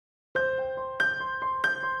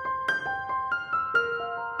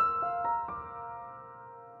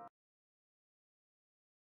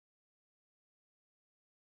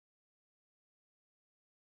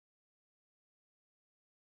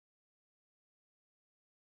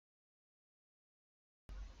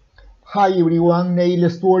Hi everyone,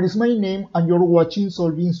 Stuar is my name and you're watching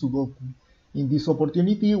Solving Sudoku. In this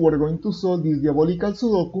opportunity, we're going to solve this Diabolical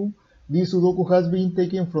Sudoku. This Sudoku has been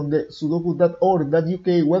taken from the sudoku.org.uk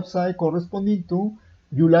website corresponding to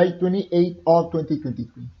July 28 of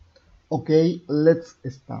 2023. Okay, let's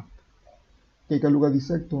start. Take a look at this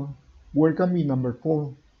sector. Where can be number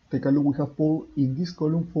 4? Take a look, we have 4 in this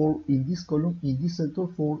column, 4 in this column, in this sector,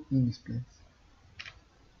 4 in this place.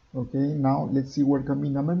 Okay, now let's see where can be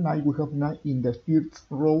number 9. We have 9 in the first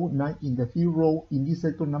row, 9 in the third row, in this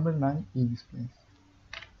sector, number 9 in this place.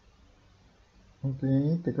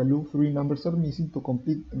 Okay, take a look, 3 numbers are missing to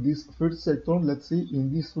complete this first sector. Let's see,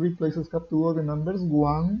 in these 3 places have to go the numbers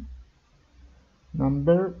 1,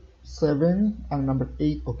 number 7, and number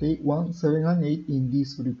 8. Okay, 1, 7, and 8 in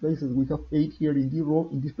these 3 places. We have 8 here in the row.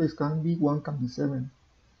 In this place can be 1, can be 7.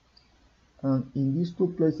 And in these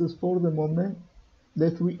 2 places for the moment, the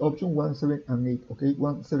 3 options 1, 7, and 8. Okay,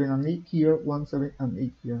 1, 7, and 8 here, 1, 7, and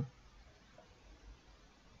 8 here.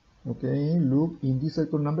 Okay, look in this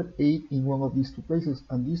sector number 8 in one of these 2 places,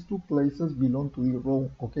 and these 2 places belong to the row.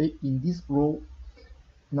 Okay, in this row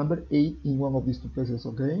number 8 in one of these 2 places.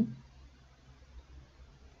 Okay,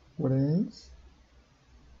 what else?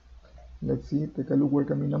 Let's see, take a look where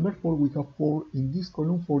can be number 4. We have 4 in this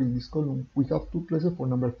column, 4 in this column. We have 2 places for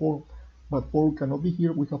number 4, but 4 cannot be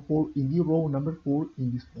here. We have 4 in the row number 4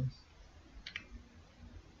 in this place.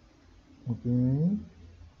 Okay,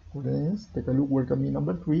 what else? Take a look where can be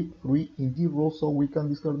number 3. 3 in the row, so we can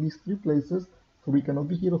discard these 3 places. 3 cannot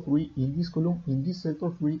be here. 3 in this column, in this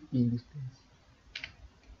sector, 3 in this place.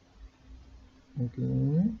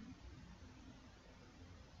 Okay,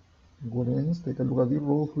 what else? Take a look at the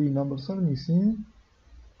row. 3 numbers are missing.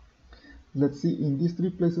 Let's see, in these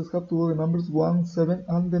 3 places have to go the numbers 1, 7,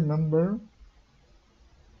 and the number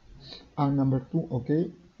 2. Okay,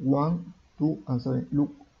 1, 2, and 7. Look,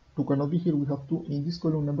 2 cannot be here. We have 2 in this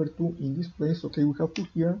column, number 2 in this place. Okay, we have 2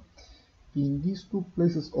 here. In these 2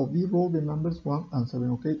 places of the row, the numbers 1 and 7.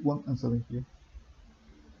 Okay, 1 and 7 here.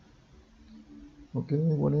 Okay,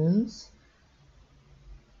 what else?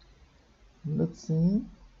 Let's see.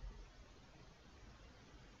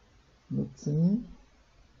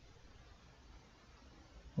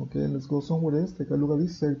 Okay, let's go somewhere else. Take a look at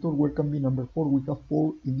this sector. Where can be number 4? We have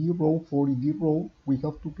 4 in the row, 4 in the row. We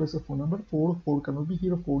have 2 places for number 4. 4 cannot be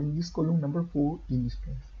here. 4 in this column, number 4 in this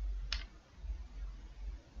place.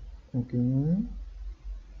 Okay.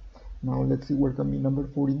 Now let's see where can be number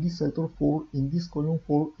 4 in this sector. 4 in this column,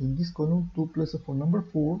 4 in this column. 2 places for number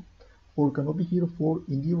 4. 4 cannot be here. 4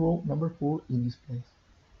 in the row, number 4 in this place.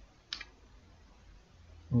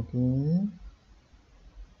 Okay.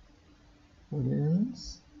 What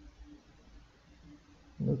else?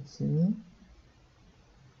 Let's see.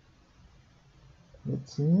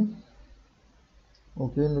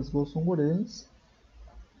 Okay, let's go somewhere else.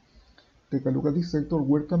 Take a look at this sector.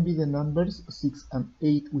 Where can be the numbers 6 and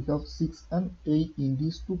 8? We have 6 and 8 in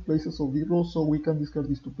these 2 places of the row, so we can discard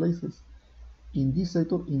these 2 places. In this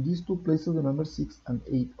sector, in these 2 places, the numbers 6 and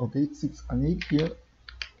 8. Okay, 6 and 8 here,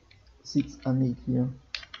 6 and 8 here.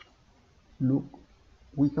 Look,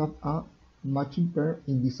 we have a matching pair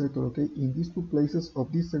in this sector. Okay, in these 2 places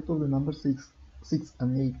of this sector, the number 6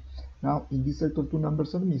 and 8. Now in this sector, 2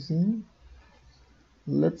 numbers are missing.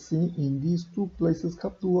 Let's see, in these 2 places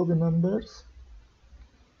have to go the numbers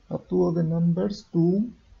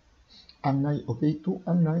 2 and 9. Okay, 2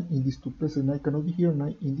 and 9 in these 2 places. 9 cannot be here.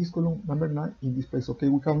 9 in this column, number 9 in this place. Okay,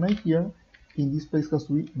 we have 9 here. In this place has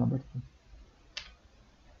to be number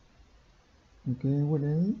 2. Okay, what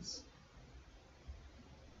else?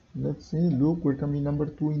 Let's see, look, where can be number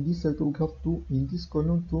 2 in this sector? We have 2 in this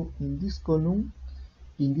column, 2 in this column,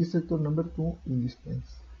 in this sector, number 2 in this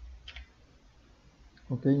place.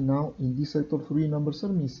 Okay, now in this sector 3 numbers are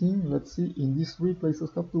missing. Let's see, in these 3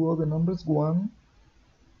 places have to go the numbers 1,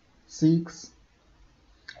 6,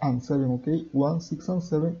 and 7. Okay, 1, 6, and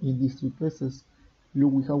 7 in these 3 places.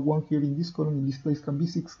 Look, we have 1 here in this column. In this place can be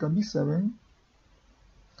 6, can be 7.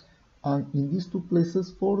 And in these 2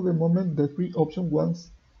 places, for the moment, the 3 options 1,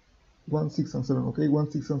 6, and 7. Okay,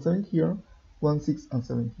 1, 6, and 7 here, 1, 6, and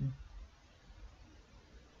 7 here.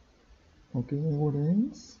 Okay, what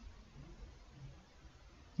else?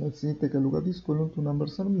 Let's see, take a look at this column. 2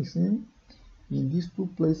 numbers are missing. In these 2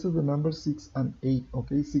 places, the numbers 6 and 8.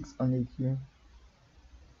 Okay, 6 and 8 here.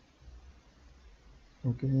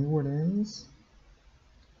 Okay, what else?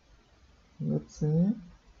 Let's see.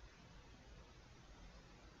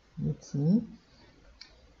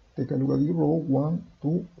 Take a look at the row. 1,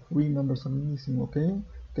 2, 3 numbers are missing. Okay,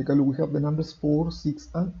 take a look. We have the numbers 4, 6,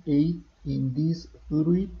 and 8 in these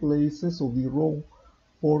 3 places of the row.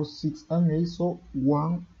 4, 6, and 8. So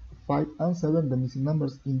 1, 5, and 7, the missing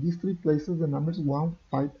numbers. In these three places, the numbers 1,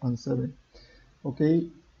 5, and 7. Okay,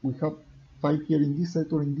 we have 5 here in this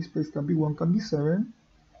sector. In this place can be 1, can be 7.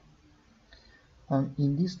 And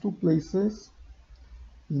in these two places,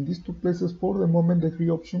 for the moment, the three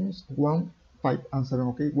options 1, 5, and 7.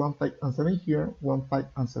 Okay, 1, 5, and 7 here, 1, 5,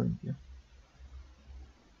 and 7 here.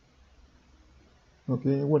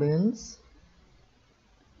 Okay, what else?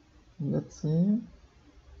 Let's see.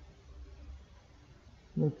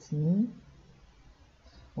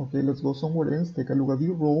 Okay, let's go somewhere else. Take a look at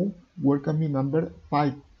the row where can be number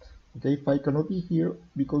 5. Okay, 5 cannot be here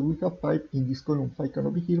because we have 5 in this column. 5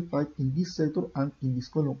 cannot be here, 5 in this sector and in this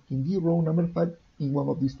column. In the row number 5 in one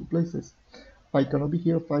of these two places. 5 cannot be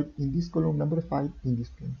here, 5 in this column, number 5 in this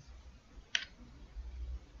place.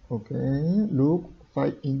 Okay, look,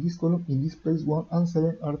 5 in this column, in this place, 1 and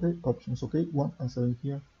 7 are the options. Okay, 1 and 7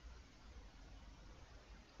 here.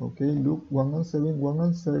 Okay, look, 1 and 7, 1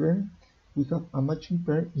 and 7. We have a matching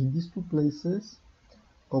pair in these two places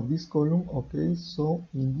of this column. Okay, so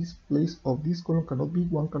in this place of this column cannot be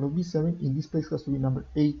 1, cannot be 7. In this place has to be number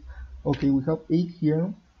 8. Okay, we have 8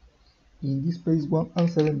 here. In this place, 1 and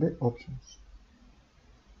 7 the options.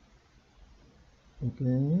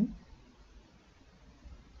 Okay,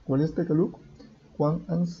 well, let's take a look. 1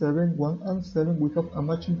 and 7, 1 and 7. We have a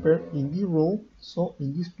matching pair in the row. So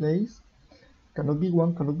in this place cannot be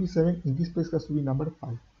 1, cannot be 7. In this place has to be number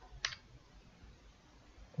 5.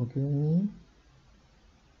 Okay,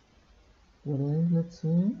 what else?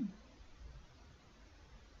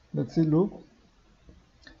 Let's see, look,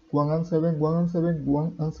 1 and 7, 1 and 7,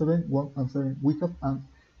 1 and 7, 1 and 7. We have a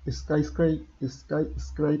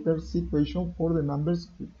skyscraper situation for the numbers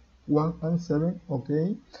 1 and 7.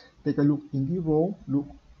 Okay, take a look in the row. Look,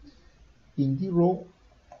 in the row,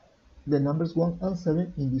 the numbers 1 and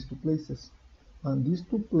 7 in these two places. And these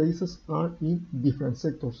two places are in different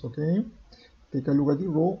sectors. Okay, take a look at the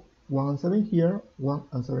row, 1 and 7 here, 1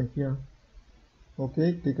 and 7 here.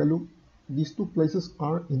 Okay, take a look, these two places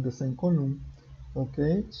are in the same column.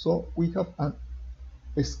 Okay, so we have a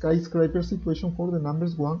skyscraper situation for the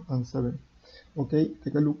numbers 1 and 7. Okay,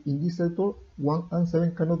 take a look, in this sector, 1 and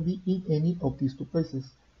 7 cannot be in any of these two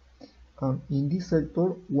places. In this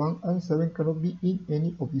sector, 1 and 7 cannot be in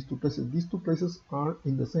any of these two places. These two places are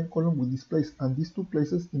in the same column with this place, and these two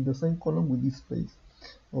places in the same column with this place.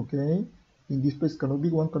 Okay, in this place cannot be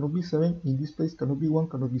 1, cannot be 7. In this place cannot be 1,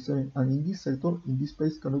 cannot be 7. And in this sector, in this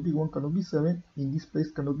place cannot be 1, cannot be 7. In this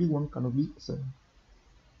place cannot be 1, cannot be 7.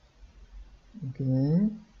 Okay,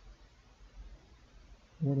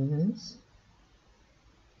 what else?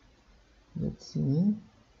 Let's see.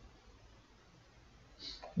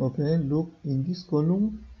 Okay, look, in this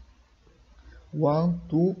column, 1,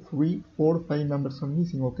 2, 3, 4, 5 numbers are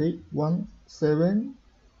missing. Okay, 1, 7,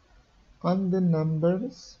 and the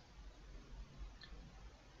numbers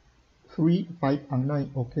 3, 5, and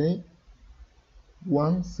 9. Okay,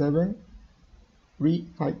 1, 7, 3,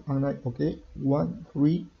 5, and 9. Okay, 1,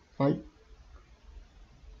 3, 5,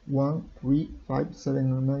 1, 3, 5, 7,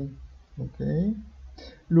 and 9. Okay,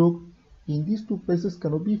 look, in these two places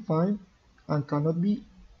cannot be 5 and cannot be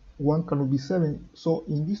 1, cannot be 7. So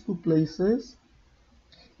in these two places,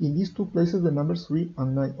 the numbers 3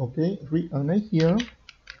 and 9. Okay, 3 and 9 here,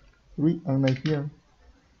 3 and 9 here.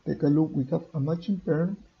 Take a look, we have a matching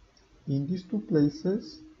pair in these two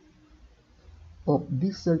places of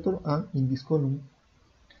this sector and in this column.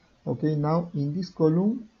 Okay, now in this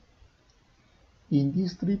column, in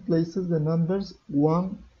these three places, the numbers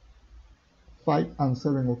 1, 5, and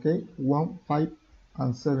 7. Okay, 1, 5,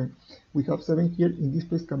 and 7. We have 7 here. In this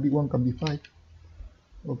place can be 1, can be 5.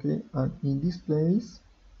 Okay, and in this place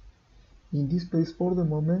for the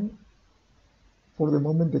moment,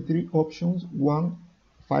 the three options 1,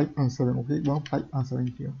 5, and 7. Okay, 1, 5, and 7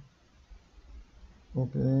 here.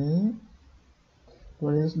 Okay,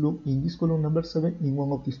 let's look in this column number 7 in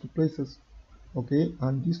one of these two places. Okay,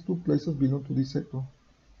 and these two places belong to this sector.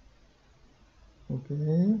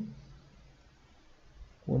 Okay,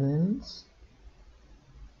 what else?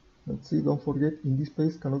 Let's see, don't forget, in this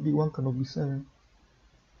place cannot be 1, cannot be 7.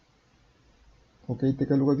 Okay,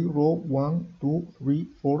 take a look at the row, 1, 2, 3,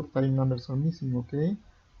 4, 5 numbers are missing. Okay,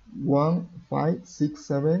 1, 5, 6,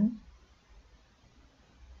 7.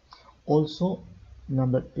 Also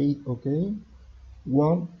number 8. Okay,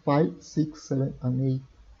 1, 5, 6, 7, and 8.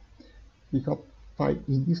 We have 5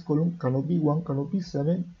 in this column, cannot be 1, cannot be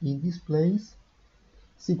 7. In this place,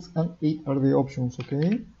 6 and 8 are the options.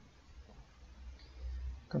 Okay,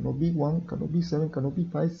 cannot be 1, cannot be 7, cannot be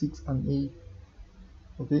 5, 6, and 8.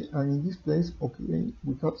 Okay, and in this place, okay,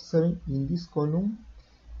 we have 7 in this column.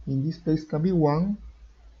 In this place can be 1,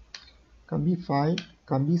 can be 5,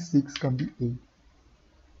 can be 6, can be 8.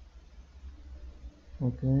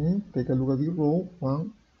 Okay, take a look at the row.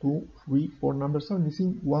 1, 2, 3, 4 numbers are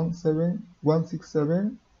missing. 1, 7, 1, 6,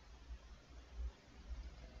 7.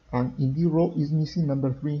 And in the row is missing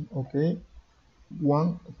number 3. Okay,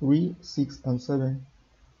 1, 3, 6, and 7.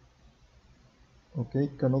 Okay,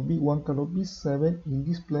 cannot be 1, cannot be 7 in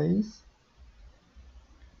this place.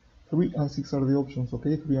 3 and 6 are the options.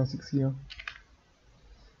 Okay, 3 and 6 here.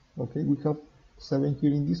 Okay, we have 7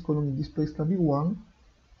 here in this column. In this place can be 1,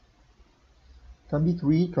 can be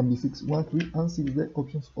 3, can be 6. 1, 3, and 6 the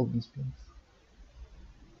options of this place.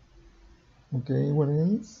 Okay, what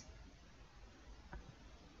else?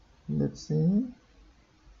 Let's see.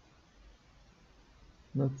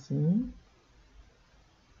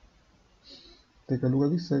 Take a look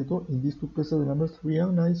at this sector. In these two places the numbers 3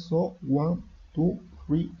 and 9, so 1, 2,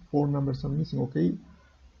 3, 4 numbers are missing. Okay,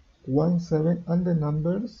 1, 7 and the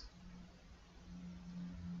numbers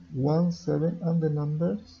 1, 7 and the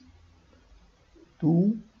numbers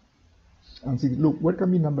 2 and 6. Look, where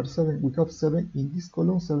can be number 7? We have 7 in this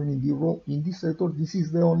column, 7 in the row. In this sector, this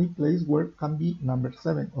is the only place where can be number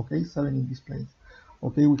 7. Okay, 7 in this place.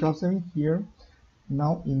 Okay, we have 7 here.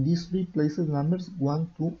 Now in these 3 places, numbers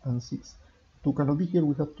 1, 2, and 6. 2 cannot be here.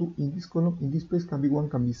 We have 2 in this column. In this place can be 1,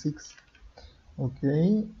 can be 6.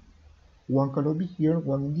 Okay, 1 cannot be here.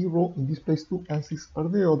 1 in the row. In this place 2 and 6 are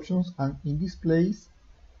the options, and in this place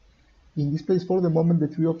for the moment the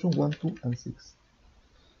 3 options 1, 2, and 6.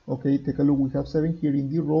 Okay, take a look. We have 7 here in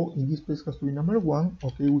the row. In this place has to be number 1.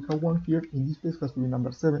 Okay, we have 1 here. In this place has to be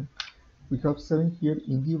number 7. We have 7 here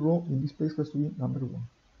in the row. In this place has to be number 1.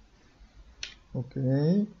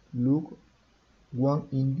 Okay, look, 1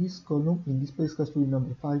 in this column. In this place has to be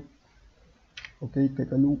number 5. Okay,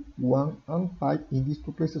 take a look. 1 and 5 in these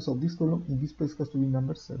two places of this column. In this place has to be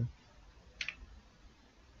number 7.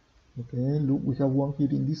 Okay, look, we have 1 here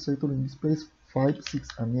in this sector. In this place 5, 6,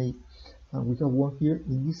 and 8. And we have 1 here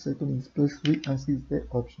in this sector. In this place 3 and 6 the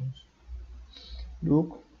options.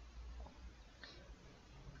 Look,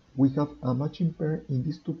 we have a matching pair in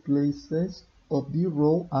these two places of the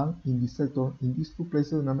row and in this sector. In these two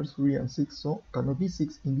places the numbers 3 and 6, so cannot be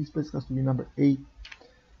 6. In this place has to be number 8.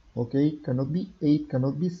 Okay, cannot be 8,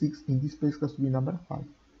 cannot be 6. In this place has to be number 5.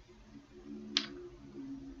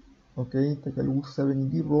 Okay, take a look. 7 in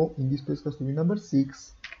the row. In this place has to be number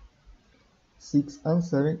 6. 6 and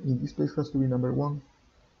 7. In this place has to be number 1.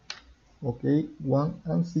 Okay, 1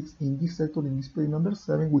 and 6 in this sector. In this place number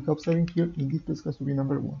 7. We have 7 here. In this place has to be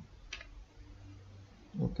number 1.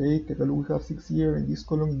 Okay, take a look. We have 6 here in this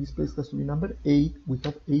column. In this place has to be number 8. We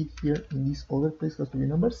have 8 here. In this other place has to be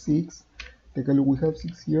number 6. Take a look. We have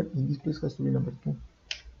 6 here. In this place has to be number 2.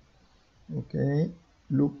 Okay,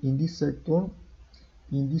 look, in this sector,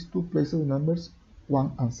 in these two places the numbers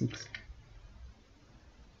 1 and 6.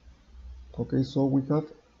 Okay, so we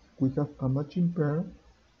have a matching pair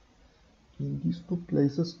in these two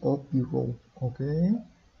places of the row. Okay,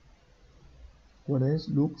 what else?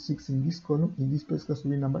 Look, 6 in this column. In this place has to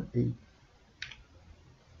be number 8.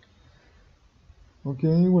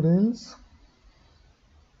 Okay, what else?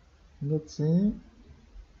 Let's see,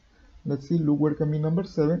 look, where can be number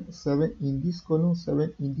 7? 7 in this column,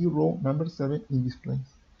 7 in the row, number 7 in this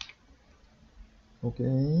place.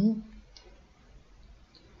 Okay,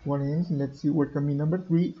 what else? Let's see, where can be number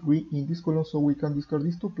 3? 3 in this column, so we can discard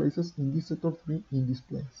these two places. In this sector, 3 in this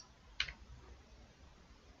place.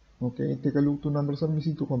 Okay, take a look. 2 numbers are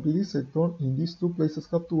missing to complete this sector. In these two places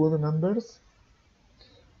have two other numbers.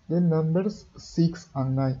 The numbers 6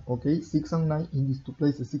 and 9. Okay, 6 and 9 in these two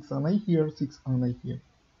places. 6 and 9 here, 6 and 9 here.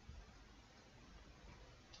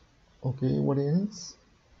 Okay, what else?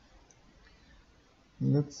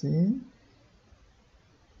 Let's see.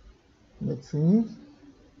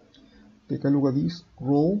 Take a look at this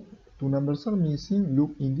row. 2 numbers are missing.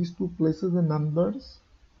 Look, in these two places the numbers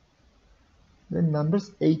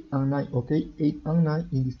 8 and 9. Okay, 8 and 9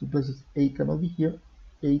 in these two places. 8 cannot be here.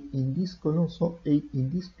 8 in this column, so 8 in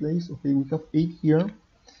this place. Okay, we have 8 here.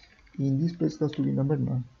 In this place has to be number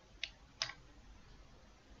 9.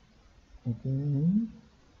 Okay,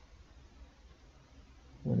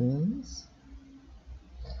 what else?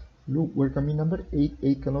 Look, where can be number 8?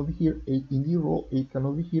 8 cannot be here. 8 in the row. 8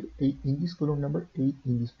 cannot be here. 8 in this column. Number 8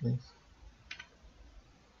 in this place.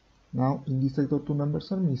 Now in this sector 2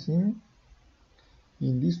 numbers are missing.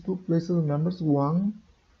 In these two places the numbers 1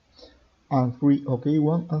 and 3. Okay,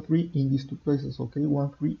 1 and 3 in these two places. Okay,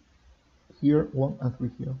 1, 3 here, 1 and 3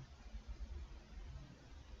 here.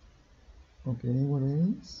 Okay, what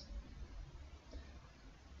else?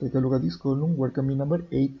 Take a look at this column. Where can be number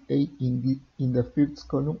 8? 8 in the first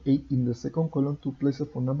column, 8 in the second column, 2 places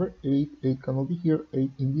for number 8. 8 cannot be here. 8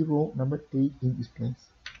 in the row, number 8 in this place.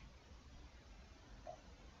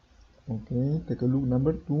 Okay, take a look.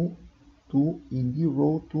 Number 2, 2 in the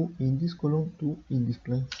row, 2 in this column, 2 in this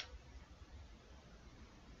place.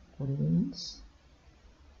 What else?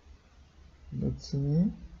 Let's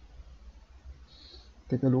see.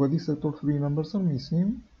 Take a look at this sector. 3 numbers are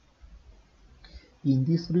missing. In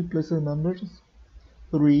these 3 places, numbers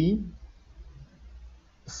 3,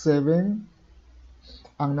 7,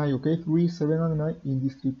 and 9. Okay, 3, 7, and 9 in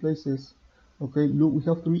these 3 places. Okay, look, we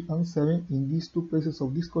have 3 and 7 in these 2 places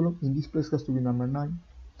of this column. In this place has to be number 9.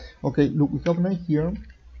 Okay, look, we have 9 here.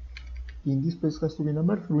 In this place has to be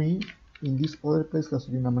number 3. In this other place has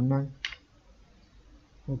to be number 9.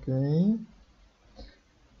 Okay.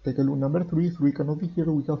 Take a look, number 3. 3 cannot be here.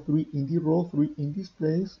 We have 3 in the row, 3 in this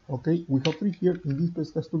place. Okay, we have 3 here. In this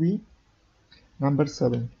place has to be number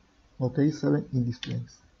 7. Okay, 7 in this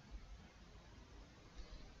place.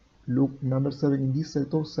 Look, number 7 in this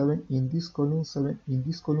sector, 7 in this column, 7 in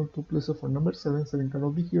this column, 2 places for number 7. 7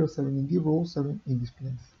 cannot be here. 7 in the row, 7 in this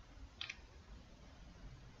place.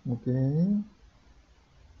 Okay.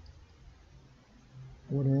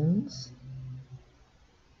 What else?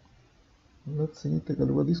 Let's see, take a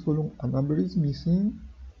look at this column. A number is missing.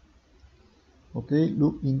 Okay,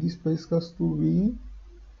 look, in this place has to be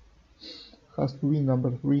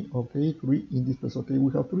number 3. Okay, 3 in this place. Okay,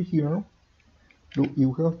 we have 3 here. Look, if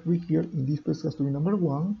we have 3 here, in this place has to be number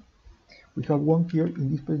 1. We have 1 here, in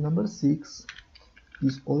this place number 6.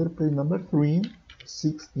 This other place number 3.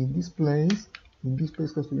 6 in this place. In this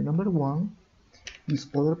place has to be number 1. This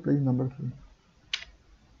other place number 3.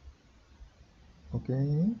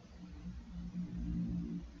 Okay.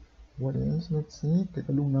 What else? Let's see. Take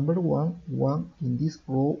a look. Number 1. 1 in this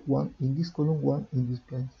row. 1 in this column. 1 in this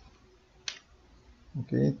place.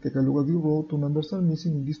 Okay. Take a look at the row. 2 numbers are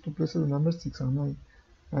missing. In these 2 places, the numbers 6 and 9.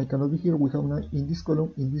 I cannot be here. We have 9 in this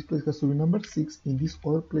column. In this place has to be number 6. In this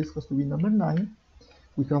other place has to be number 9.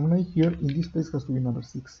 We have 9 here. In this place has to be number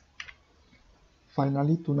 6.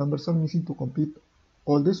 Finally, 2 numbers are missing to complete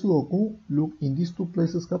all the Sudoku. Look, in these 2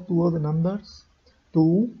 places have to go the numbers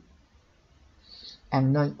 2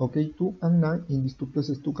 and 9. Okay, 2 and 9 in these 2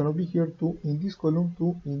 places. 2 cannot be here. 2 in this column,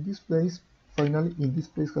 2 in this place. Finally, in this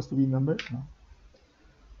place has to be number 9.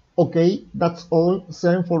 Okay, that's all.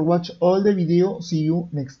 Thanks for watching all the video. See you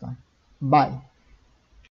next time. Bye.